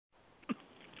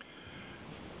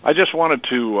I just wanted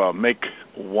to make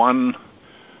one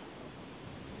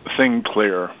thing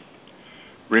clear.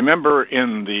 Remember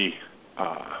in the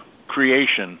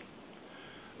creation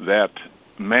that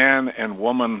man and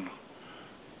woman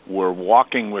were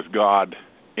walking with God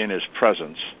in his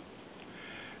presence.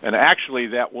 And actually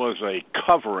that was a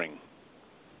covering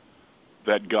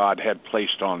that God had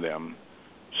placed on them,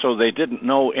 so they didn't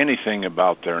know anything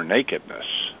about their nakedness.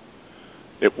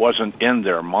 It wasn't in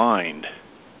their mind,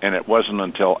 and it wasn't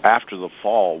until after the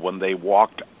fall when they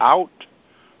walked out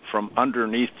from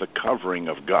underneath the covering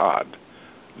of God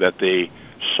that they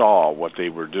saw what they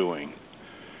were doing.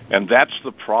 And that's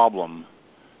the problem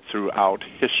throughout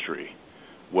history.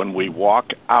 When we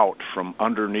walk out from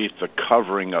underneath the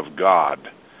covering of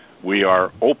God, we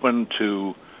are open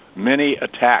to many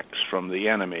attacks from the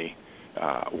enemy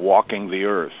walking the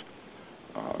earth.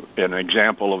 An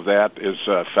example of that is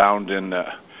found in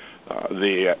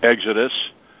the Exodus,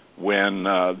 when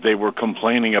they were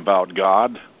complaining about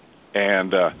God,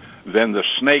 and then the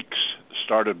snakes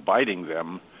started biting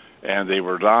them, and they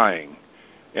were dying.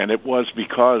 And it was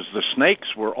because the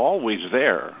snakes were always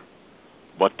there,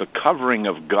 but the covering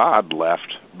of God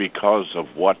left because of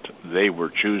what they were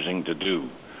choosing to do.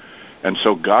 And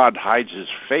so God hides his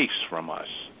face from us,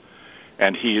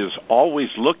 and he is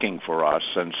always looking for us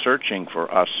and searching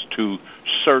for us to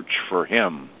search for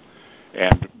him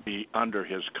and be under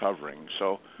his covering.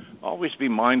 So always be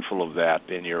mindful of that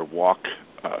in your walk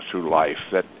through life,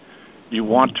 that you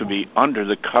want to be under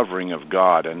the covering of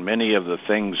God. And many of the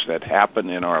things that happen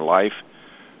in our life,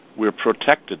 we're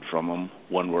protected from them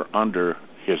when we're under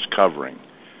his covering.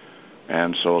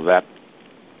 And so that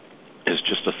is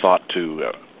just a thought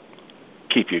to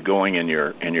keep you going in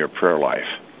your prayer life.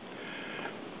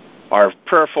 Our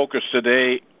prayer focus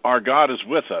today, our God is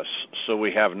with us, so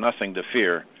we have nothing to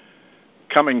fear.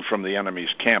 Coming from the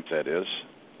enemy's camp, that is.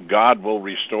 God will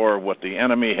restore what the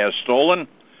enemy has stolen,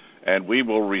 and we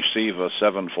will receive a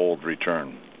sevenfold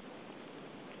return.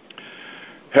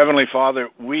 Heavenly Father,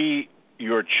 we,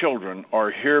 your children,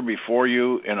 are here before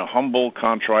you in a humble,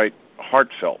 contrite,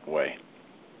 heartfelt way.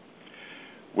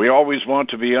 We always want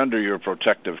to be under your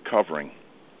protective covering.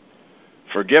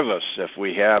 Forgive us if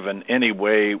we have in any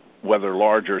way, whether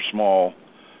large or small,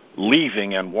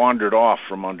 leaving and wandered off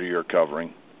from under your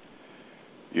covering.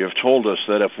 You have told us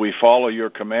that if we follow your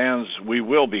commands, we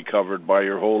will be covered by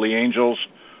your holy angels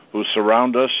who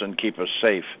surround us and keep us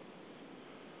safe.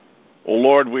 O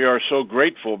Lord, we are so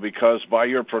grateful because by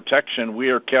your protection we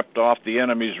are kept off the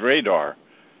enemy's radar,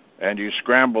 and you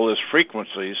scramble his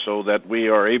frequency so that we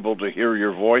are able to hear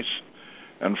your voice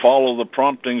and follow the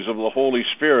promptings of the Holy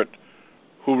Spirit,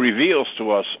 who reveals to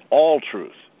us all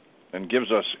truth and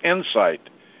gives us insight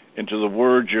into the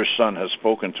words your Son has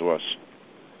spoken to us.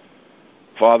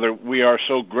 Father, we are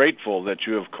so grateful that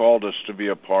you have called us to be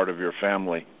a part of your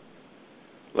family.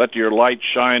 Let your light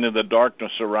shine in the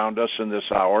darkness around us in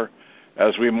this hour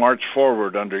as we march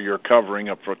forward under your covering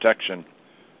of protection,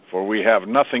 for we have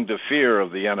nothing to fear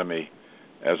of the enemy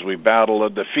as we battle a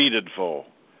defeated foe,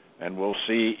 and we'll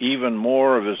see even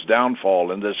more of his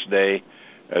downfall in this day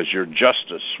as your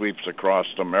justice sweeps across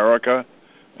America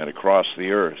and across the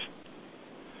earth.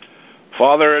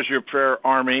 Father, as your prayer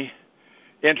army,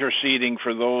 interceding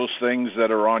for those things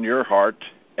that are on your heart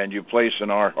and you place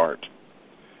in our heart.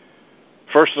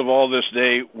 First of all, this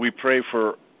day we pray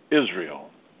for Israel,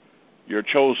 your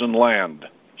chosen land,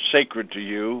 sacred to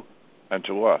you and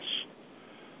to us.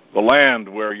 The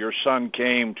land where your Son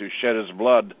came to shed his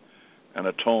blood and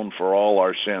atone for all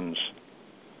our sins.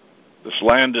 This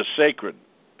land is sacred.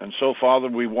 And so, Father,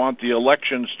 we want the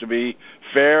elections to be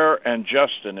fair and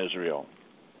just in Israel,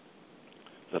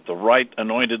 that the right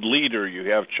anointed leader you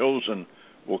have chosen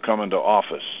will come into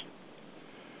office.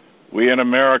 We in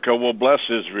America will bless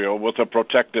Israel with a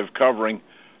protective covering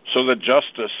so that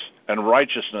justice and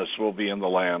righteousness will be in the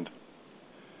land.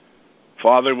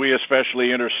 Father, we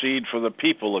especially intercede for the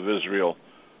people of Israel,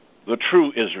 the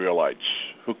true Israelites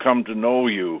who come to know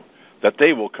you, that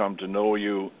they will come to know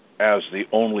you as the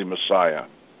only Messiah.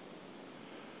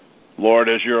 Lord,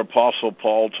 as your apostle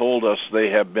Paul told us,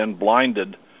 they have been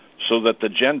blinded so that the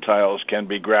Gentiles can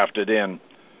be grafted in.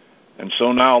 And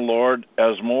so now, Lord,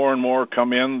 as more and more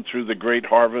come in through the great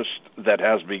harvest that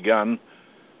has begun,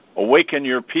 awaken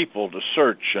your people to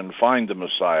search and find the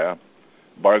Messiah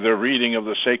by their reading of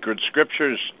the sacred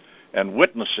scriptures and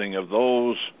witnessing of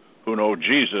those who know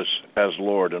Jesus as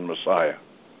Lord and Messiah.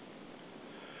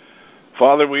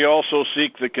 Father, we also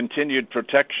seek the continued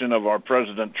protection of our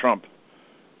President Trump,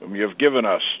 whom you have given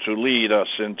us to lead us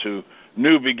into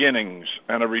new beginnings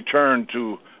and a return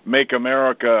to make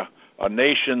America a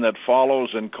nation that follows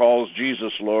and calls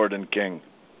Jesus Lord and King.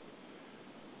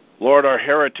 Lord, our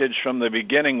heritage from the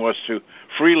beginning was to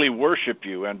freely worship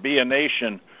you and be a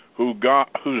nation whose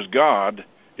God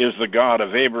is the God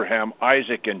of Abraham,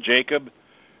 Isaac, and Jacob,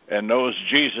 and knows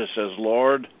Jesus as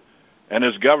Lord, and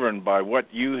is governed by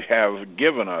what you have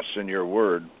given us in your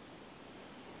word.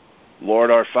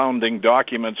 Lord, our founding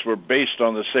documents were based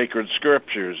on the sacred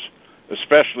scriptures,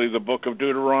 especially the Book of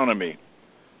Deuteronomy,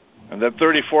 and that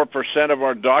 34% of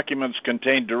our documents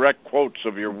contain direct quotes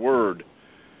of your word.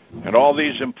 And all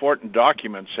these important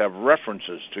documents have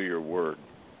references to your word.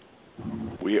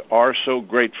 We are so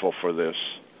grateful for this.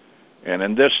 And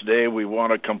in this day, we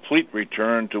want a complete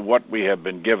return to what we have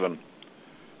been given.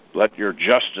 Let your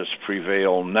justice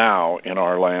prevail now in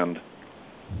our land.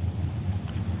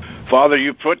 Father,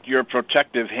 you put your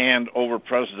protective hand over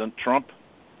President Trump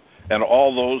and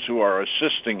all those who are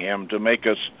assisting him to make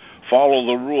us follow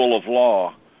the rule of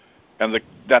law, and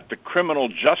that the criminal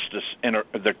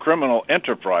the criminal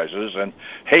enterprises and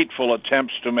hateful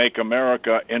attempts to make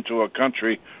America into a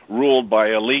country ruled by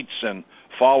elites and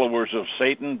followers of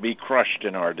Satan be crushed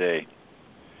in our day.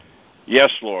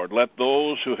 Yes, Lord, let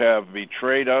those who have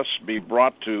betrayed us be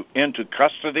brought into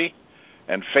custody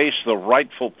and face the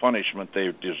rightful punishment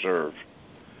they deserve.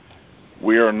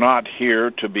 We are not here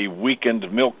to be weakened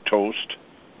milquetoast,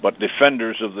 but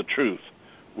defenders of the truth,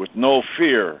 with no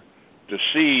fear to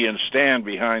see and stand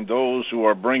behind those who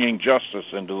are bringing justice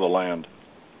into the land.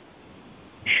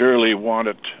 Surely want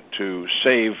it to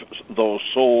save those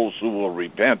souls who will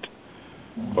repent,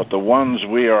 but the ones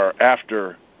we are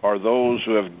after are those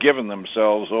who have given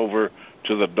themselves over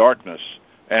to the darkness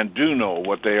and do know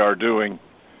what they are doing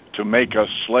to make us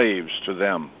slaves to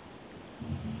them.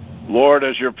 Lord,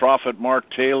 as your prophet Mark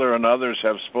Taylor and others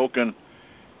have spoken,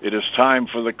 it is time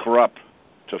for the corrupt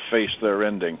to face their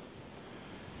ending.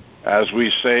 As we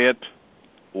say it,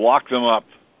 lock them up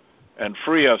and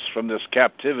free us from this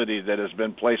captivity that has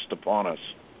been placed upon us,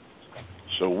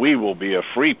 so we will be a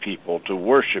free people to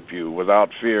worship you without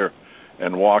fear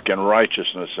and walk in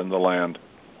righteousness in the land.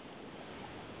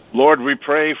 Lord, we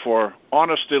pray for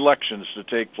honest elections to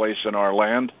take place in our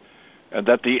land, and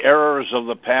that the errors of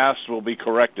the past will be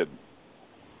corrected,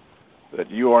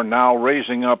 that you are now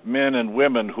raising up men and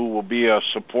women who will be a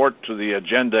support to the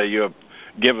agenda you have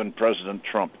given President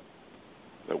Trump,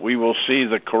 that we will see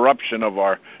the corruption of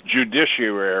our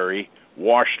judiciary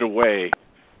washed away,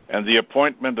 and the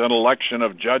appointment and election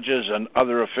of judges and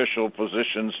other official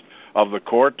positions of the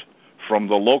court, from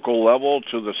the local level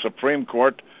to the Supreme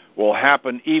Court, will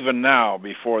happen even now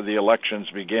before the elections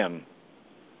begin.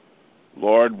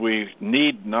 Lord, we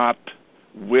need not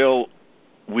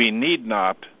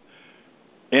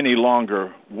any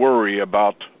longer worry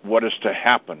about what is to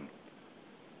happen,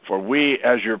 for we,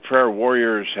 as your prayer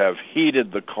warriors, have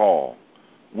heeded the call.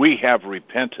 We have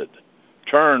repented,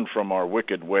 turned from our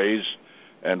wicked ways,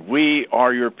 and we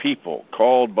are your people,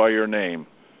 called by your name.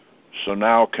 So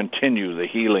now continue the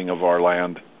healing of our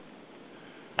land.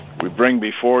 We bring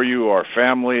before you our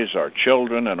families, our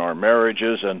children, and our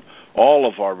marriages, and all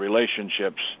of our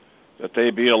relationships, that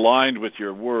they be aligned with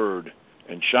your word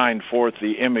and shine forth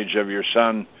the image of your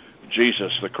Son,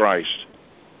 Jesus the Christ.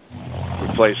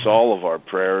 We place all of our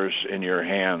prayers in your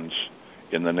hands,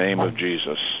 in the name of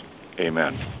Jesus.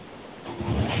 Amen.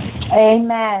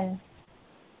 Amen.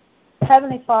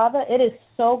 Heavenly Father, it is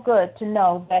so good to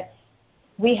know that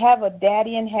we have a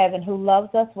daddy in heaven who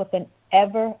loves us with an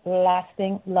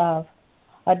everlasting love.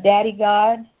 A daddy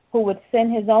God who would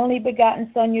send his only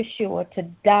begotten Son, Yeshua, to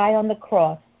die on the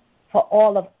cross for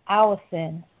all of our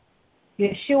sins.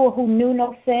 Yeshua, who knew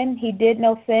no sin, he did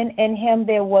no sin. In him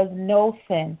there was no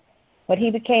sin. But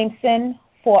he became sin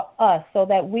for us so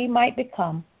that we might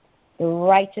become the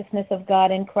righteousness of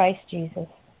God in Christ Jesus.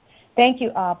 Thank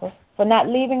you, Abba, for not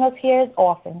leaving us here as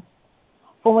orphans.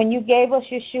 For when you gave us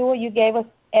Yeshua, you gave us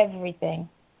everything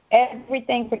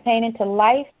pertaining to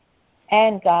life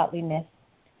and godliness.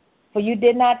 For you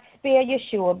did not spare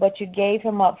Yeshua, but you gave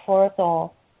him up for us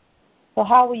all. So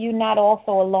how will you not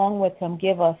also, along with him,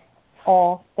 give us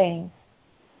all things?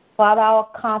 Father, our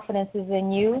confidence is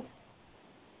in you.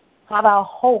 Father, our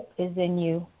hope is in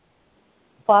you.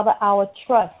 Father, our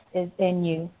trust is in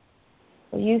you.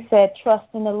 For you said, trust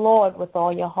in the Lord with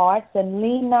all your hearts and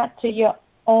lean not to your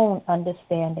own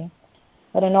understanding,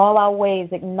 but in all our ways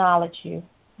acknowledge you.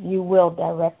 You will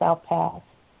direct our paths.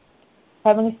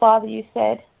 Heavenly Father, you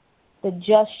said, the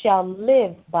just shall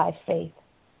live by faith,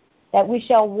 that we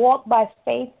shall walk by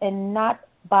faith and not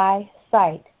by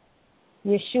sight.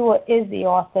 Yeshua is the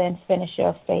author and finisher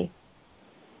of faith.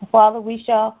 Father, we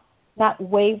shall not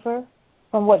waver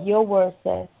from what your word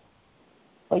says.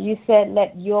 For you said,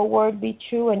 let your word be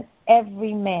true and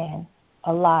every man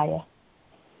a liar.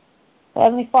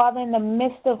 Heavenly Father, in the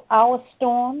midst of our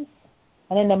storms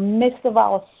and in the midst of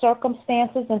our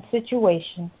circumstances and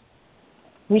situations,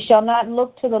 we shall not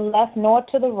look to the left nor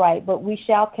to the right, but we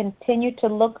shall continue to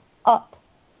look up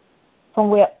from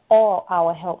where all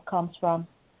our help comes from.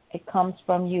 It comes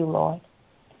from you, Lord.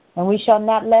 And we shall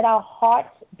not let our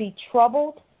hearts be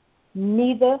troubled,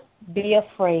 neither be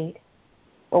afraid.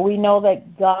 For we know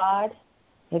that, God,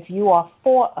 if you are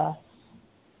for us,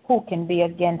 who can be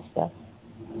against us?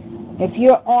 If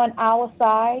you're on our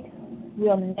side,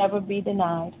 we'll never be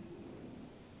denied.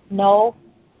 No,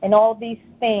 in all these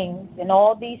things, in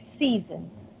all these seasons,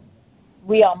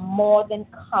 we are more than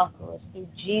conquerors through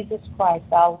Jesus Christ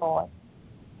our Lord.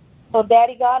 So,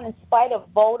 Daddy God, in spite of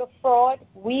voter fraud,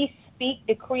 we speak,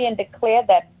 decree, and declare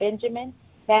that Benjamin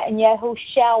Netanyahu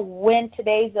shall win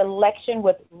today's election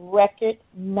with record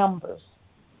numbers.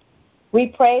 We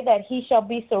pray that he shall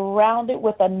be surrounded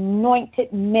with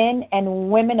anointed men and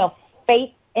women of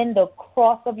faith in the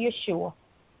cross of Yeshua,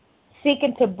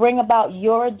 seeking to bring about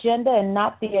your agenda and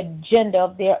not the agenda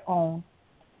of their own.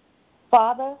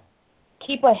 Father,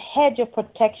 keep a hedge of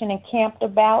protection encamped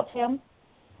about him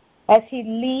as he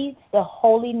leads the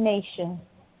holy nation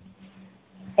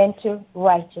into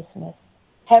righteousness.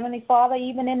 Heavenly Father,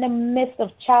 even in the midst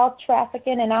of child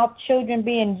trafficking and our children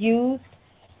being used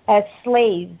as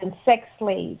slaves and sex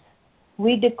slaves,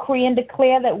 we decree and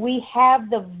declare that we have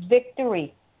the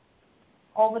victory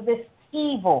over this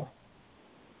evil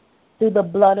through the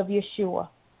blood of Yeshua.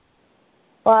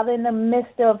 Father, in the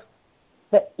midst of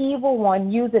the evil one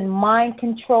using mind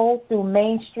control through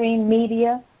mainstream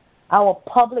media, our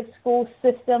public school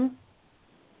system,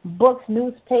 books,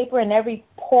 newspaper, and every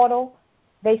portal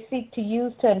they seek to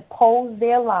use to impose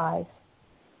their lives,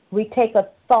 we take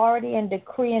authority and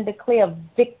decree and declare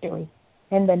victory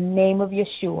in the name of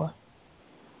Yeshua.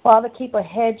 Father, keep a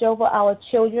hedge over our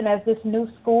children as this new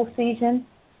school season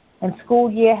and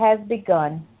school year has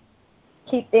begun.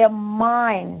 Keep their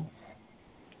minds,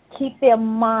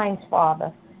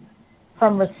 Father,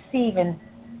 from receiving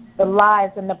the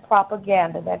lies and the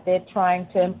propaganda that they're trying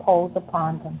to impose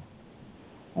upon them.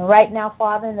 And right now,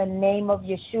 Father, in the name of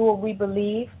Yeshua, we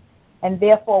believe, and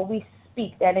therefore we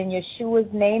speak that in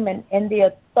Yeshua's name and in the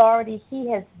authority he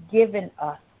has given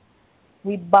us,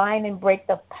 we bind and break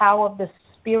the power of the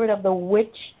spirit of the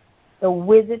witch, the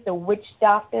wizard, the witch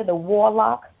doctor, the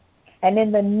warlock. And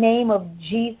in the name of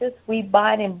Jesus, we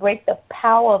bind and break the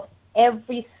power of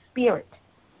every spirit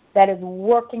that is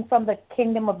working from the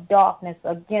kingdom of darkness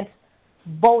against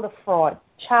voter fraud,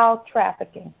 child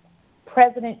trafficking,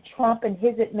 President Trump and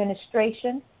his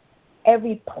administration,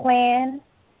 every plan,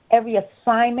 every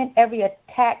assignment, every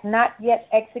attack not yet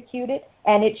executed,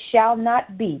 and it shall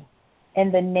not be,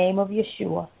 in the name of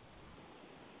Yeshua.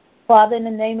 Father, in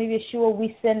the name of Yeshua,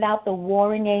 we send out the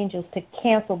warring angels to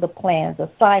cancel the plans,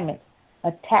 assignments,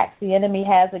 attacks the enemy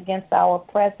has against our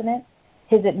president,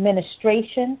 his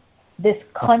administration, this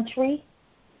country,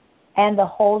 and the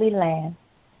Holy Land.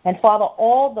 And Father,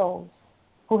 all those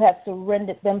who have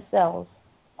surrendered themselves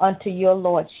unto your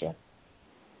lordship.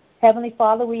 Heavenly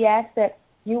Father, we ask that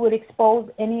you would expose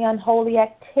any unholy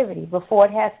activity before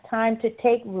it has time to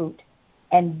take root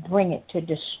and bring it to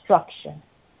destruction.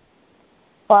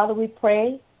 Father, we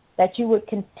pray that you would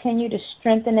continue to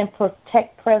strengthen and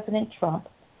protect President Trump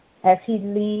as he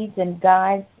leads and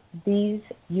guides these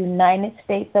United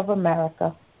States of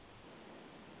America.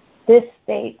 This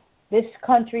state, this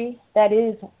country that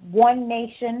is one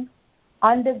nation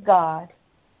under God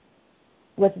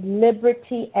with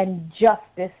liberty and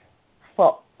justice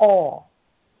for all.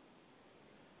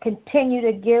 Continue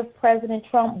to give President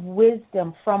Trump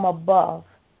wisdom from above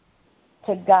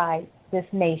to guide this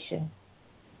nation.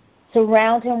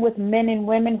 Surround him with men and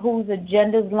women whose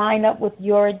agendas line up with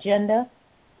your agenda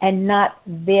and not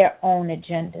their own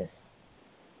agendas.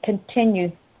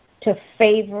 Continue to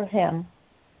favor him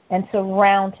and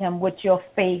surround him with your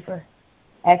favor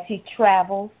as he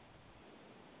travels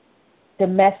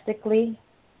domestically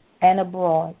and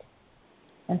abroad.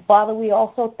 And Father, we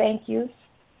also thank you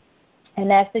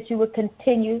and ask that you would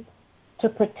continue to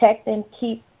protect and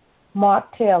keep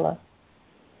Mark Taylor,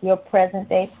 your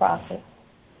present-day prophet.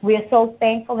 We are so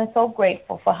thankful and so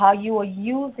grateful for how you are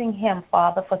using him,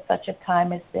 Father, for such a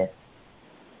time as this.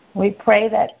 We pray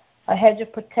that a hedge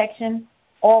of protection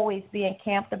always be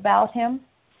encamped about him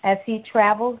as he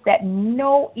travels, that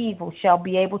no evil shall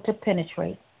be able to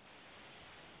penetrate.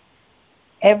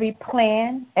 Every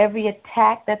plan, every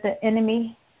attack that the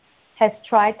enemy has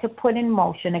tried to put in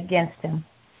motion against him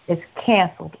is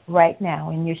canceled right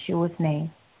now in Yeshua's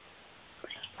name.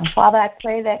 And Father, I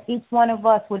pray that each one of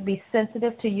us would be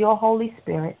sensitive to your Holy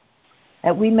Spirit,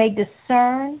 that we may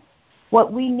discern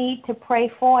what we need to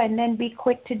pray for and then be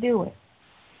quick to do it.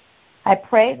 I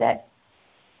pray that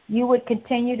you would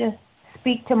continue to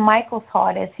speak to Michael's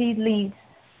heart as he leads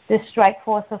this Strike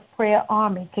Force of Prayer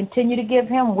army. Continue to give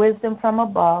him wisdom from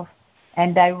above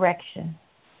and direction.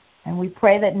 And we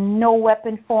pray that no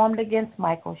weapon formed against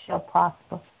Michael shall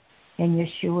prosper in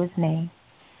Yeshua's name.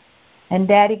 And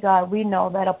Daddy God, we know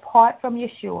that apart from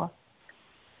Yeshua,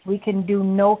 we can do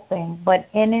no thing, but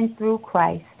in and through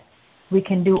Christ, we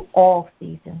can do all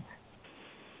seasons.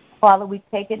 Father, we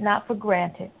take it not for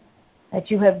granted that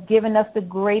you have given us the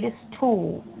greatest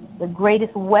tool, the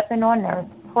greatest weapon on earth,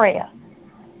 prayer.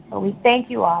 So we thank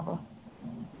you, Abba,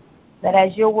 that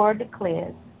as your word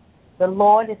declares, the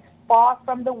Lord is far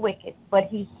from the wicked, but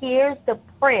he hears the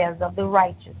prayers of the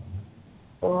righteous.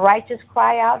 The righteous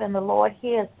cry out, and the Lord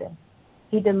hears them.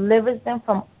 He delivers them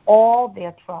from all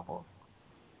their troubles.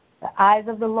 The eyes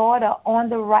of the Lord are on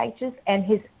the righteous, and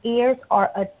his ears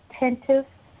are attentive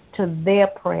to their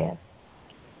prayers.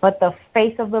 But the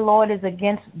face of the Lord is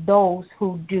against those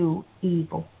who do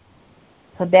evil.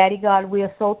 So, Daddy God, we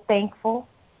are so thankful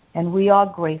and we are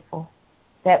grateful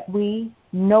that we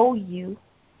know you,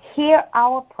 hear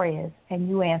our prayers, and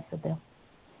you answer them.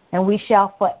 And we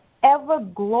shall forever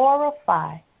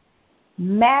glorify,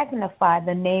 magnify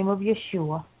the name of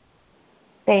Yeshua.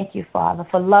 Thank you, Father,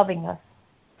 for loving us,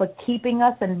 for keeping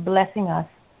us and blessing us.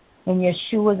 In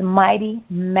Yeshua's mighty,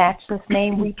 matchless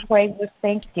name we pray with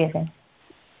thanksgiving.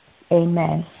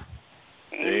 Amen.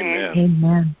 Amen.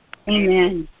 Amen.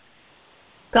 Amen.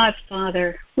 God,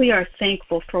 Father, we are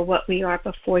thankful for what we are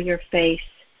before your face.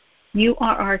 You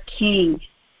are our King.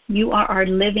 You are our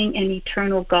living and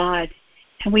eternal God.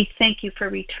 And we thank you for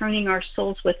returning our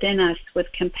souls within us with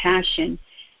compassion.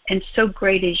 And so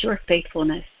great is your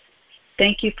faithfulness.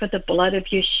 Thank you for the blood of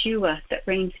Yeshua that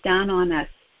rains down on us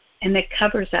and that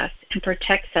covers us and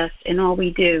protects us in all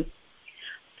we do.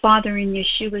 Father, in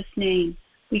Yeshua's name,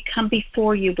 we come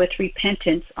before you with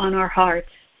repentance on our hearts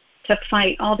to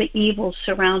fight all the evils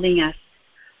surrounding us.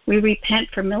 We repent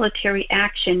for military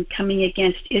action coming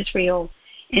against Israel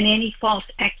and any false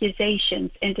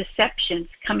accusations and deceptions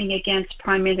coming against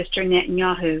Prime Minister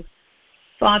Netanyahu.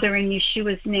 Father, in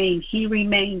Yeshua's name, he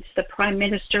remains the Prime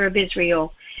Minister of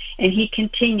Israel, and he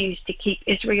continues to keep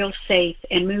Israel safe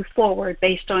and move forward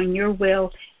based on your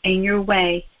will and your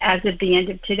way as of the end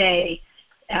of today,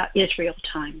 Israel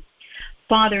time.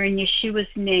 Father, in Yeshua's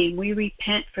name, we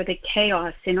repent for the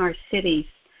chaos in our cities,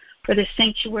 for the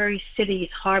sanctuary cities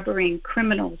harboring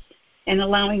criminals and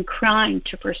allowing crime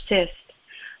to persist.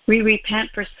 We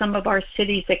repent for some of our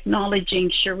cities acknowledging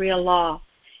Sharia law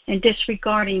and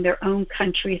disregarding their own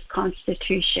country's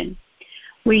constitution.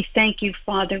 We thank you,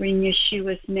 Father, in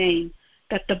Yeshua's name,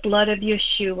 that the blood of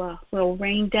Yeshua will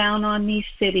rain down on these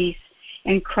cities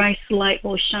and Christ's light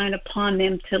will shine upon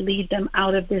them to lead them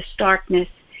out of this darkness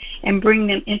and bring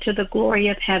them into the glory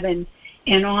of heaven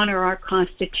and honor our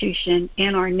Constitution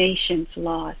and our nation's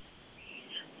laws.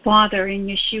 Father, in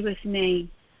Yeshua's name,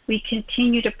 we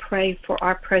continue to pray for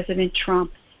our President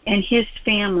Trump and his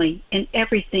family and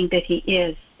everything that he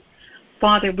is.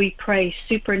 Father, we pray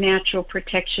supernatural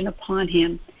protection upon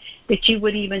him, that you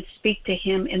would even speak to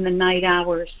him in the night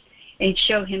hours and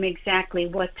show him exactly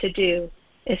what to do,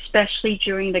 especially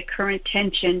during the current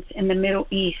tensions in the Middle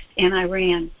East and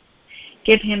Iran.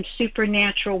 Give him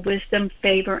supernatural wisdom,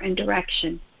 favor, and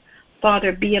direction.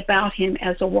 Father, be about him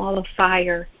as a wall of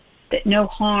fire, that no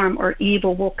harm or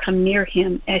evil will come near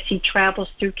him as he travels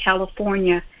through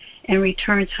California and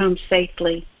returns home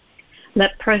safely.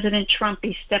 Let President Trump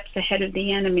be steps ahead of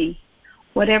the enemy.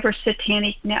 Whatever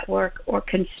satanic network or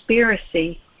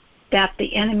conspiracy that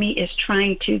the enemy is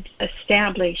trying to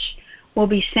establish will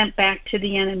be sent back to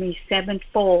the enemy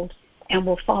sevenfold and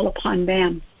will fall upon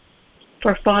them.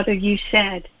 For, Father, you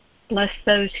said, bless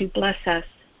those who bless us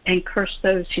and curse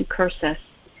those who curse us.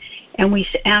 And we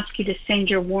ask you to send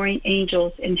your warring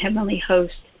angels in heavenly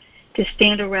hosts to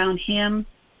stand around him,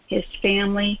 his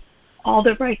family, all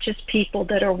the righteous people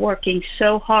that are working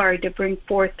so hard to bring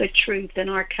forth the truth in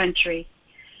our country.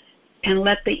 And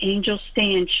let the angels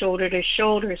stand shoulder to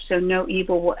shoulder so no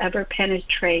evil will ever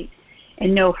penetrate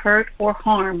and no hurt or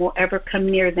harm will ever come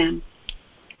near them.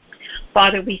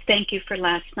 Father, we thank you for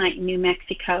last night in New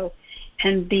Mexico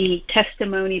and the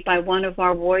testimony by one of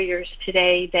our warriors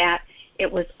today that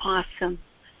it was awesome.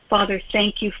 Father,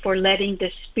 thank you for letting the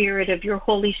Spirit of your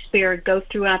Holy Spirit go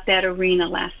throughout that arena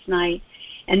last night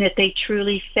and that they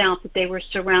truly felt that they were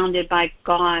surrounded by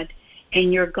God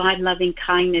and your God-loving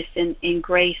kindness and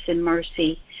grace and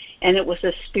mercy. And it was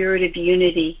a spirit of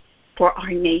unity for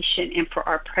our nation and for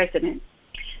our president.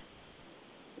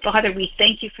 Father, we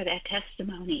thank you for that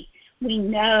testimony. We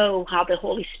know how the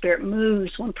Holy Spirit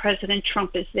moves when President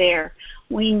Trump is there.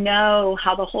 We know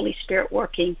how the Holy Spirit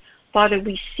working. Father,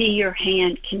 we see your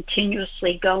hand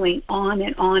continuously going on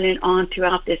and on and on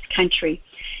throughout this country.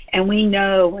 And we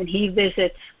know when he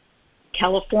visits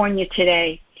California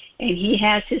today and he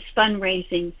has his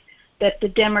fundraising, that the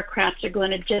Democrats are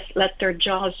going to just let their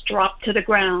jaws drop to the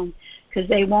ground because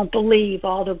they won't believe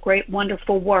all the great,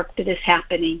 wonderful work that is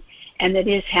happening and that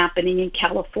is happening in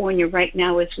California right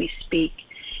now as we speak.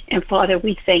 And, Father,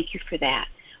 we thank you for that.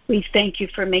 We thank you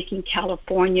for making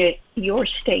California your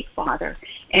state, Father,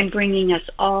 and bringing us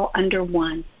all under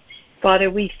one.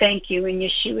 Father, we thank you in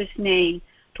Yeshua's name,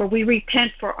 for we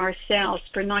repent for ourselves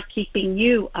for not keeping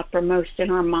you uppermost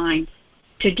in our minds,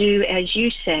 to do as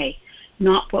you say,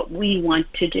 not what we want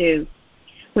to do.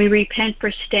 We repent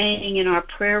for staying in our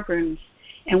prayer rooms,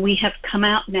 and we have come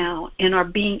out now and are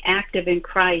being active in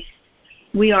Christ.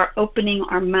 We are opening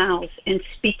our mouths and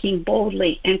speaking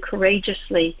boldly and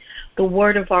courageously the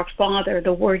word of our Father,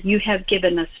 the word you have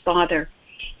given us, Father,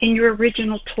 in your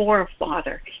original Torah,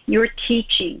 Father, your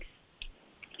teachings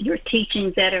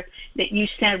that you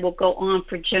said will go on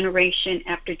for generation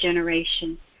after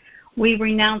generation. We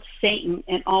renounce Satan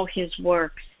and all his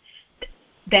works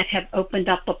that have opened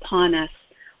up upon us.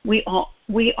 We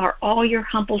are all your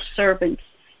humble servants,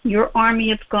 your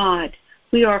army of God.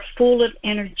 We are full of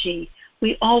energy.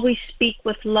 We always speak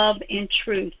with love and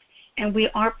truth, and we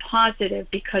are positive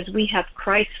because we have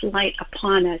Christ's light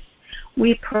upon us.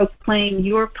 We proclaim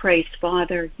your praise,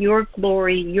 Father, your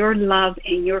glory, your love,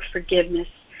 and your forgiveness.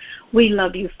 We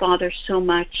love you, Father, so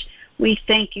much. We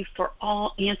thank you for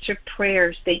all answered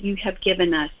prayers that you have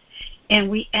given us, and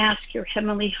we ask your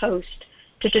heavenly host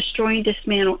to destroy and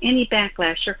dismantle any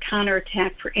backlash or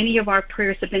counterattack for any of our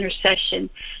prayers of intercession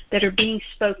that are being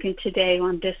spoken today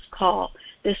on this call,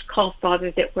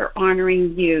 Father, that we're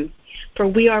honoring you. For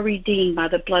we are redeemed by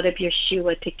the blood of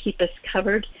Yeshua to keep us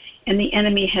covered, and the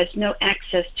enemy has no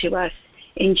access to us.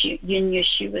 In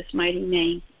Yeshua's mighty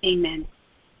name, amen.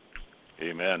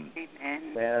 Amen.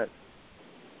 Amen.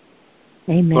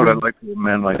 Amen. Lord, I'd like to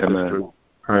amend my sister's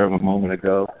prayer of a moment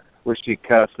ago, where she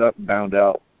cast up, bound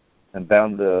out, and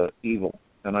bound the evil.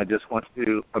 And I just want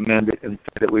to amend it and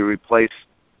say that we replace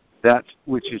that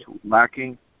which is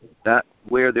lacking, that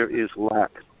where there is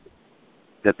lack,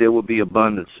 that there will be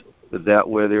abundance, but that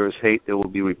where there is hate, there will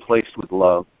be replaced with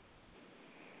love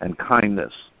and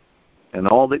kindness. And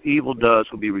all that evil does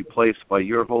will be replaced by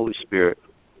your Holy Spirit,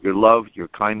 your love, your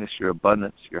kindness, your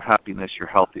abundance, your happiness, your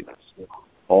healthiness.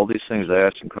 All these things I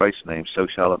ask in Christ's name, so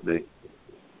shall it be.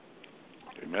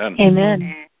 Amen.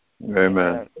 Amen.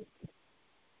 Amen.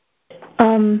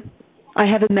 I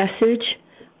have a message.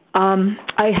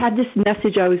 I had this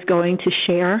message I was going to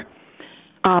share.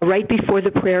 Right before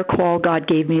the prayer call, God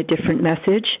gave me a different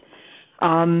message.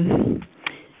 God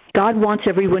wants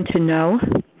everyone to know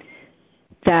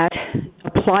that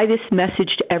apply this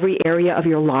message to every area of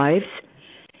your lives,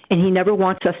 and he never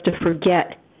wants us to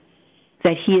forget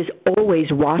that he is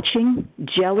always watching,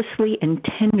 jealously and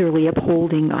tenderly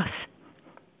upholding us.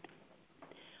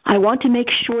 I want to make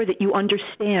sure that you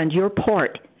understand your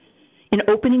part in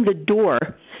opening the door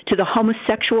to the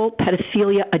homosexual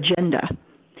pedophilia agenda.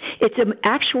 It's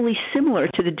actually similar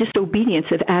to the disobedience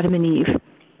of Adam and Eve.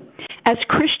 As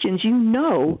Christians, you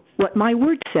know what my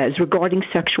word says regarding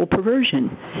sexual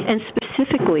perversion, and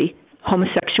specifically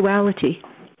homosexuality.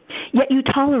 Yet you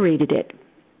tolerated it.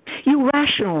 You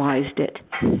rationalized it.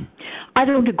 I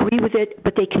don't agree with it,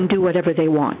 but they can do whatever they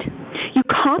want. You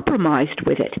compromised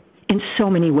with it in so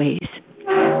many ways.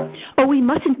 Oh, we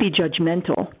mustn't be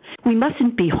judgmental. We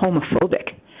mustn't be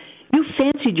homophobic. You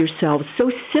fancied yourselves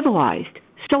so civilized,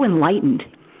 so enlightened,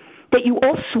 that you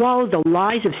all swallowed the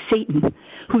lies of Satan,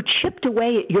 who chipped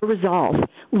away at your resolve,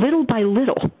 little by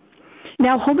little.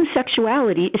 Now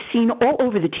homosexuality is seen all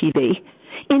over the TV,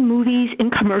 in movies, in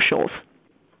commercials.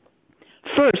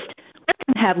 First, let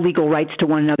them have legal rights to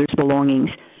one another's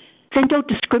belongings. Then don't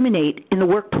discriminate in the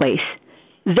workplace.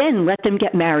 Then let them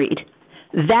get married.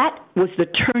 That was the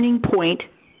turning point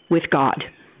with God.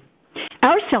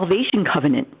 Our salvation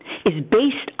covenant is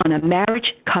based on a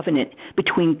marriage covenant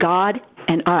between God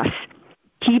and us,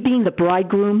 he being the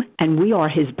bridegroom and we are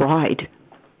his bride.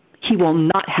 He will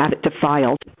not have it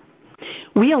defiled.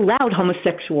 We allowed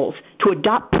homosexuals to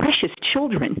adopt precious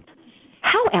children.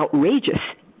 How outrageous!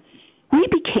 We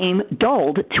became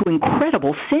dulled to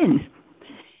incredible sin.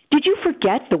 Did you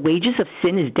forget the wages of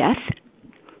sin is death?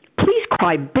 Please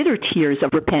cry bitter tears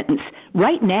of repentance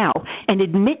right now and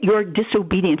admit your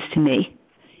disobedience to me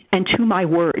and to my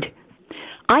word.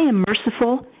 I am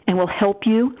merciful and will help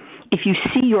you if you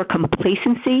see your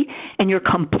complacency and your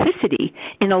complicity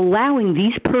in allowing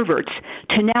these perverts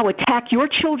to now attack your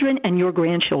children and your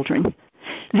grandchildren.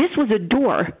 This was a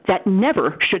door that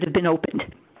never should have been opened.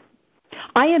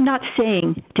 I am not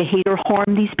saying to hate or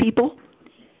harm these people,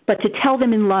 but to tell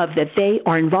them in love that they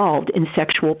are involved in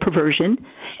sexual perversion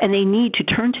and they need to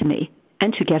turn to me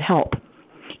and to get help.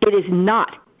 It is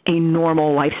not a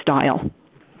normal lifestyle.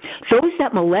 Those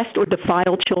that molest or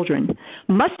defile children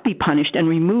must be punished and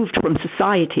removed from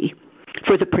society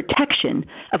for the protection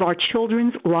of our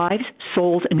children's lives,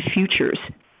 souls, and futures.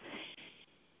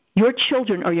 Your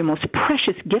children are your most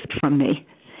precious gift from me.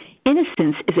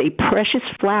 Innocence is a precious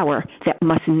flower that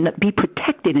must be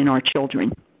protected in our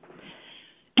children.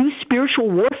 Do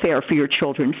spiritual warfare for your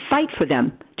children. Fight for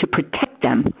them to protect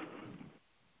them.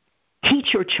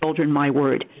 Teach your children my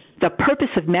word. The purpose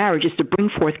of marriage is to bring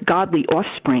forth godly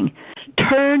offspring.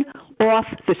 Turn off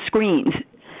the screens.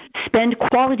 Spend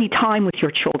quality time with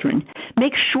your children.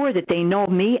 Make sure that they know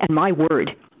me and my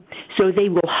word, so they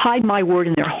will hide my word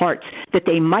in their hearts, that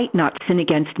they might not sin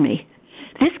against me.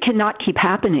 This cannot keep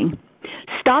happening.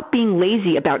 Stop being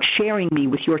lazy about sharing me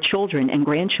with your children and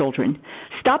grandchildren.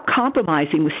 Stop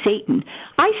compromising with Satan.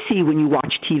 I see when you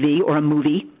watch TV or a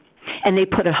movie and they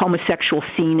put a homosexual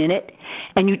scene in it,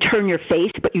 and you turn your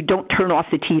face, but you don't turn off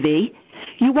the TV.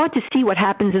 You want to see what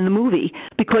happens in the movie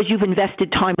because you've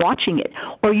invested time watching it,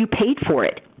 or you paid for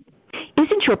it.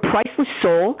 Isn't your priceless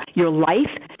soul, your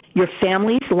life, your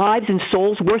family's lives and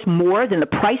souls worth more than the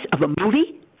price of a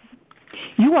movie?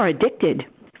 You are addicted.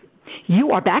 You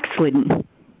are backslidden.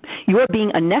 You are being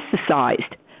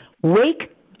anesthetized.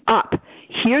 Wake up.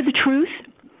 Hear the truth.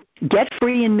 Get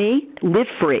free in me. Live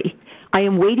free. I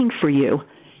am waiting for you,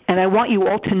 and I want you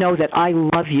all to know that I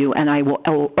love you and I will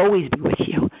always be with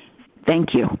you.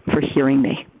 Thank you for hearing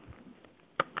me.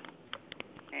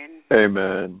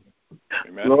 Amen.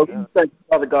 Amen. Lord, we thank you,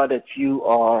 Father God, that you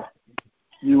are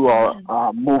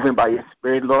moving by your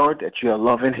Spirit, Lord, that you are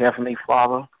loving, Heavenly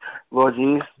Father, Lord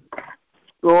Jesus.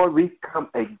 Lord, we come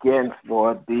against,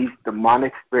 Lord, these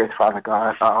demonic spirits, Father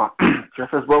God,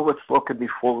 just as what was spoken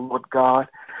before, Lord God.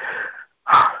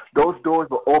 Those doors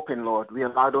were open, Lord. We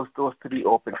allowed those doors to be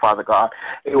open, Father God.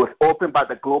 It was opened by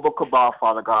the global cabal,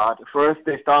 Father God. First,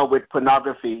 they started with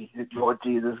pornography, Lord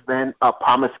Jesus, then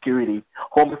promiscuity,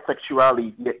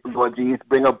 homosexuality, Lord Jesus,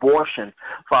 bring abortion,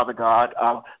 Father God,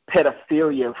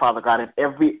 pedophilia, Father God, and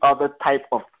every other type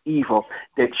of evil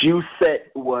that you said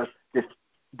was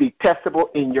detestable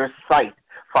in your sight,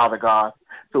 Father God.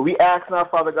 So we ask now,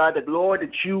 Father God, that, Lord,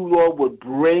 that you, Lord, would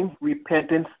bring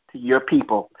repentance to your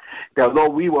people. That,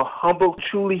 Lord, we will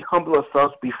truly humble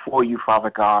ourselves before you,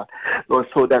 Father God, Lord,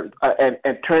 so that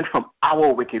and turn from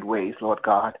our wicked ways, Lord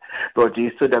God, Lord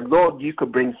Jesus, so that, Lord, you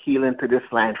could bring healing to this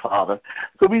land, Father.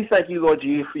 So we thank you, Lord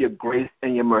Jesus, for your grace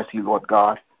and your mercy, Lord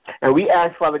God. And we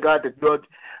ask, Father God, that,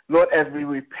 Lord, as we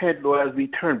repent, Lord, as we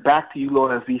turn back to you,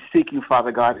 Lord, as we seek you,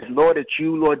 Father God, Lord, that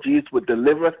you, Lord Jesus, would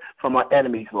deliver us from our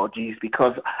enemies, Lord Jesus,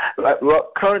 because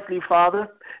currently, Father,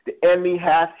 the enemy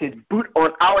has his boot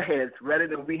on our heads rather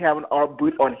than we having our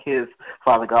boot on his,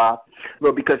 Father God,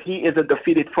 Lord, because he is a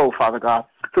defeated foe, Father God.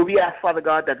 So we ask, Father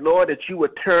God, that, Lord, that you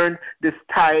would turn this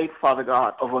tide, Father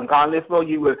God, of ungodliness, Lord,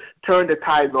 you would turn the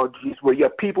tide, Lord Jesus, where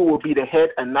your people will be the head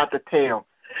and not the tail.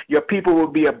 Your people will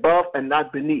be above and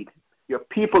not beneath. Your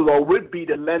people, Lord, would be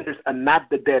the lenders and not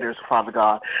the debtors, Father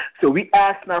God. So we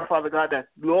ask now, Father God, that,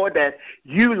 Lord, that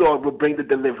you, Lord, will bring the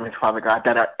deliverance, Father God,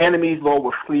 that our enemies, Lord,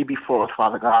 will flee before us,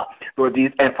 Father God, Lord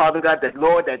Jesus. And, Father God, that,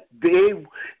 Lord, that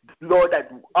that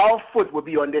our foot will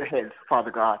be on their heads,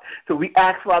 Father God. So we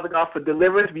ask, Father God, for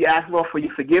deliverance. We ask, Lord, for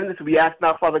your forgiveness. We ask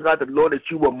now, Father God, that, Lord,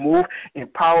 that you will move in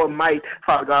power and might,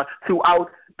 Father God, throughout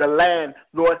the land,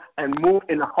 Lord, and move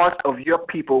in the hearts of your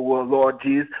people, Lord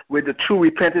Jesus, where the true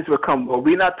repentance will come, Lord.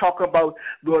 We're not talking about,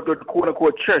 Lord, the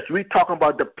quote-unquote church. We're talking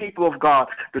about the people of God,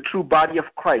 the true body of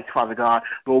Christ, Father God.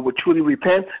 Lord, will truly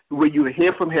repent, where you will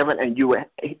hear from heaven and you will,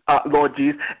 Lord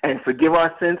Jesus, and forgive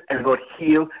our sins and, Lord,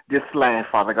 heal this land,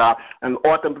 Father God, and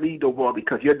ultimately the world,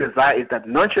 because your desire is that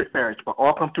none should perish, but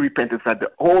all come to repentance, that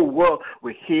the whole world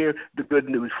will hear the good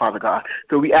news, Father God.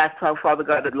 So we ask, Father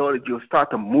God, that, Lord, that you'll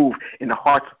start to move in the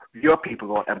hearts your people,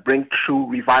 Lord, and bring true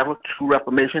revival, true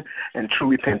reformation, and true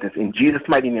repentance. In Jesus'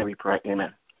 mighty name we pray.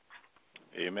 Amen.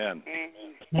 Amen.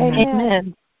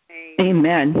 Amen.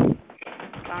 Amen.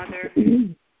 Father,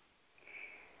 we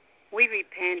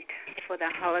repent for the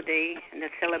holiday and the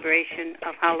celebration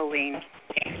of Halloween.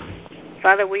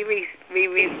 Father, we realize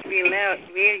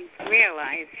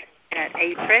that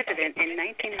a president in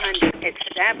 1900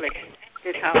 established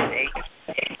this holiday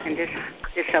and this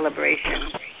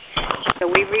celebration. So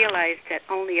we realize that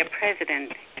only a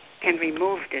president can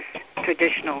remove this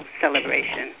traditional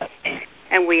celebration.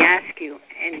 And we ask you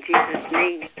in Jesus'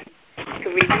 name to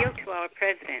reveal to our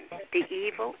president the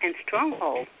evil and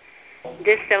stronghold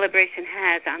this celebration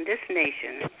has on this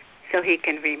nation so he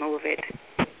can remove it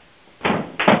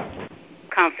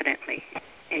confidently.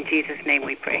 In Jesus' name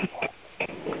we pray.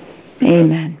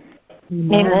 Amen.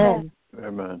 Amen.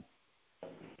 Amen.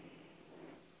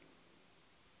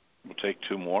 We'll take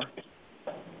two more.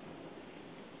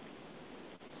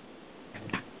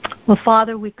 Well,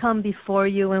 Father, we come before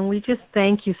you, and we just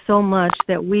thank you so much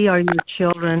that we are your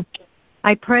children.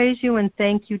 I praise you and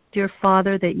thank you, dear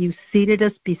Father, that you seated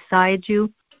us beside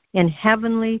you in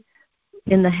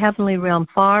the heavenly realm,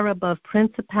 far above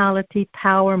principality,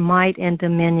 power, might, and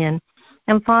dominion.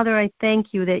 And, Father, I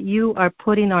thank you that you are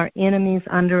putting our enemies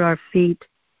under our feet.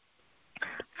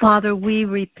 Father, we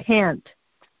repent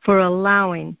for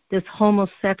allowing this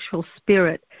homosexual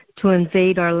spirit to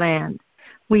invade our land.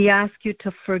 We ask you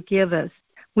to forgive us.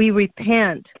 We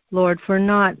repent, Lord, for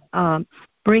not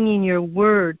bringing your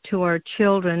word to our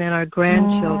children and our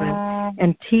grandchildren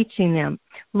and teaching them.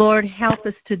 Lord, help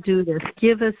us to do this.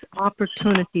 Give us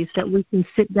opportunities that we can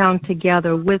sit down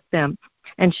together with them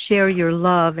and share your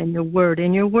love and your word.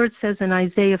 And your word says in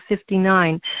Isaiah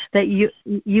 59 that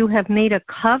you have made a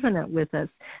covenant with us,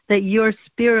 that your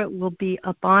spirit will be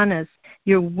upon us,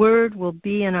 your word will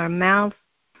be in our mouth,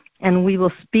 and we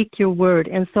will speak your word.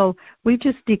 And so we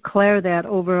just declare that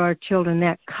over our children,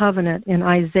 that covenant in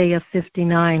Isaiah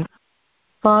 59.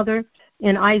 Father,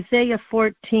 in Isaiah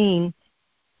 14,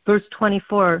 verse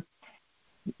 24,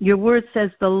 your word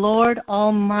says, the Lord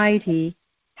Almighty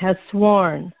has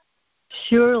sworn,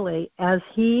 surely as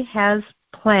he has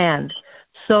planned,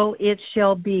 so it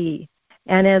shall be.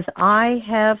 And as I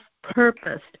have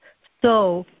purposed,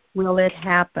 so will it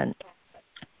happen.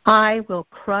 I will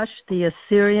crush the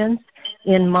Assyrians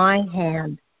in my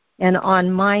hand, and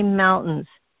on my mountains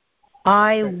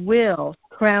I will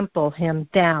trample him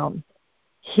down.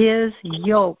 His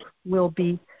yoke will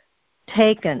be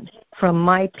taken from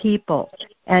my people,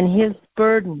 and his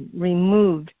burden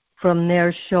removed from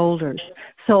their shoulders.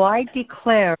 So I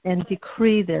declare and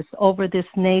decree this over this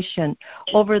nation,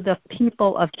 over the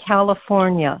people of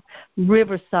California,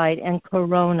 Riverside, and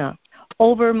Corona,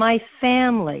 over my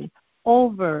family,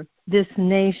 over this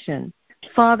nation.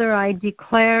 Father, I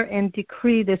declare and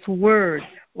decree this word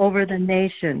over the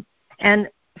nation. And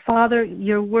Father,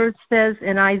 your word says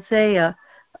in Isaiah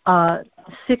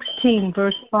 16,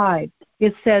 verse 5,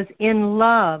 it says, in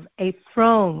love a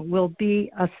throne will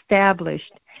be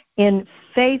established. In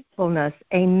faithfulness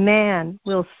a man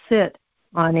will sit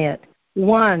on it.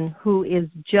 One who is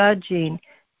judging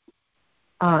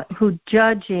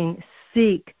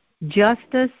seek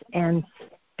justice and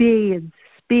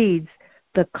speeds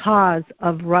the cause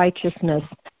of righteousness.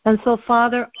 And so,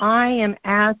 Father, I am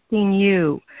asking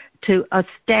you to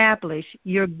establish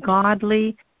your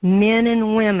godly men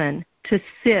and women to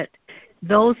sit,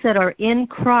 those that are in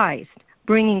Christ,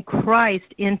 bringing Christ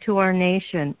into our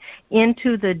nation,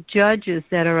 into the judges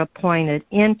that are appointed,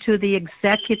 into the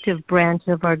executive branch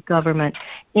of our government,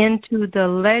 into the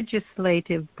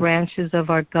legislative branches of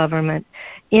our government,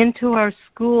 into our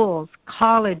schools,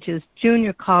 colleges,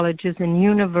 junior colleges, and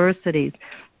universities,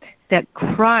 that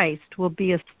Christ will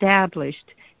be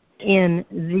established in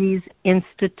these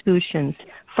institutions.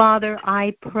 Father,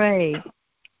 I pray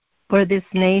for this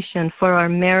nation, for our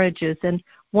marriages. And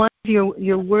one of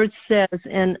your word says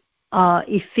in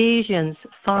Ephesians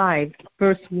 5,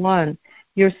 verse 1,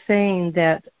 you're saying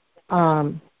that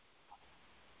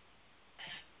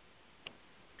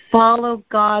follow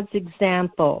God's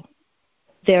example,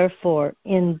 therefore,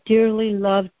 in dearly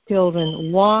loved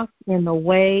children, walk in the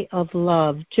way of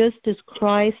love, just as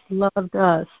Christ loved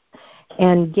us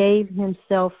and gave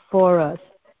himself for us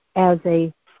as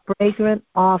a fragrant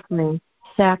offering,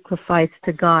 sacrifice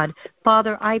to God.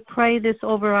 Father, I pray this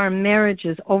over our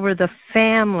marriages, over the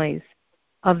families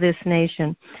of this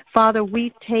nation. Father,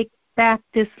 we take back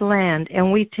this land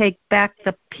and we take back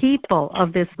the people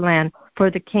of this land for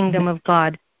the kingdom of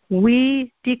God.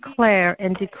 We declare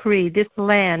and decree this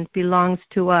land belongs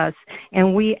to us,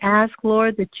 and we ask,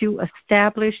 Lord, that you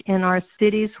establish in our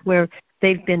cities where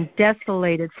they've been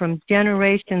desolated from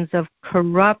generations of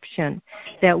corruption,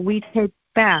 that we take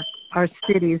back our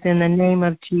cities in the name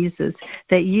of Jesus,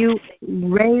 that you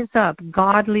raise up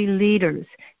godly leaders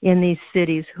in these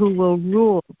cities who will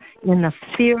rule in the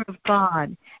fear of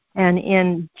God and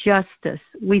in justice.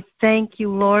 We thank you,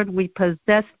 Lord. We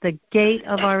possess the gate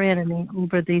of our enemy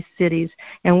over these cities,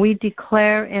 and we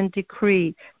declare and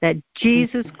decree that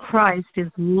Jesus Christ is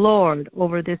Lord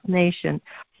over this nation,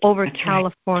 over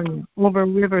California, over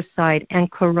Riverside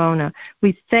and Corona.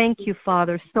 We thank you,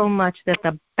 Father, so much that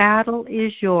the battle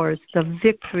is yours, the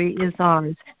victory is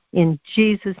ours. In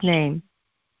Jesus' name.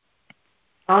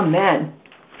 Amen.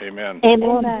 Amen.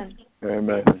 Amen.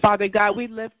 Amen. Father God, we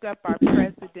lift up our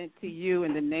president to you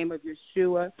in the name of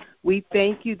Yeshua. We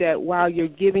thank you that while you're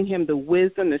giving him the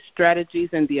wisdom, the strategies,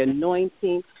 and the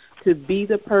anointing to be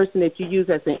the person that you use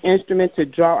as an instrument to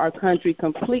draw our country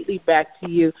completely back to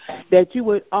you, that you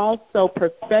would also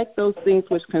perfect those things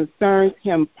which concerns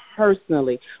him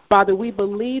personally. Father, we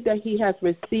believe that he has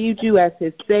received you as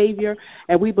his Savior,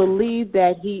 and we believe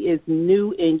that he is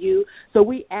new in you. So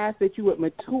we ask that you would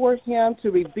mature him to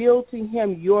reveal to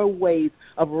him your ways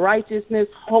of righteousness,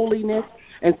 holiness,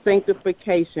 and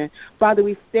sanctification. Father,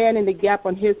 we stand in the gap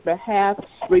on his behalf,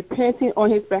 repenting on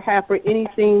his behalf for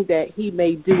anything that he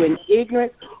may do in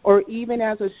ignorance or even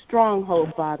as a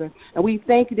stronghold, Father. And we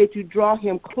thank you that you draw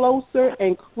him closer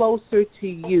and closer to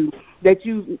you, that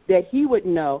he would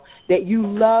know that you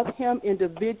love him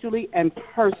individually and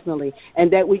personally,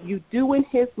 and that what you do in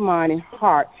his mind and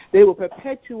heart, they will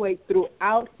perpetuate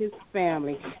throughout his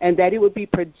family, and that it would be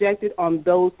projected on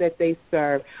those that they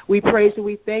serve. We praise you.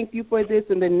 We thank you for this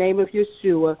in the name of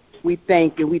Yeshua. We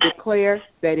thank you. We declare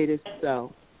that it is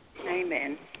so.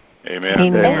 Amen. Amen.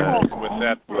 Amen. With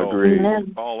that, we'll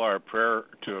call our prayer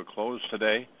to a close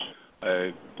today.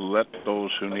 Let those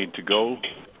who need to go,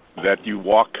 that you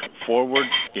walk forward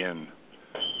in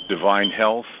divine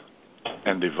health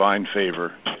and divine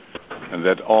favor, and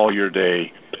that all your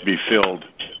day be filled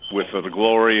with the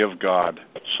glory of God,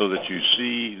 so that you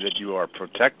see that you are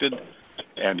protected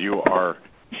and you are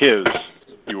his.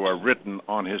 You are written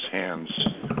on his hands.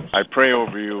 I pray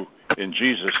over you in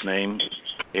Jesus' name.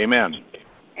 Amen.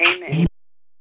 Amen.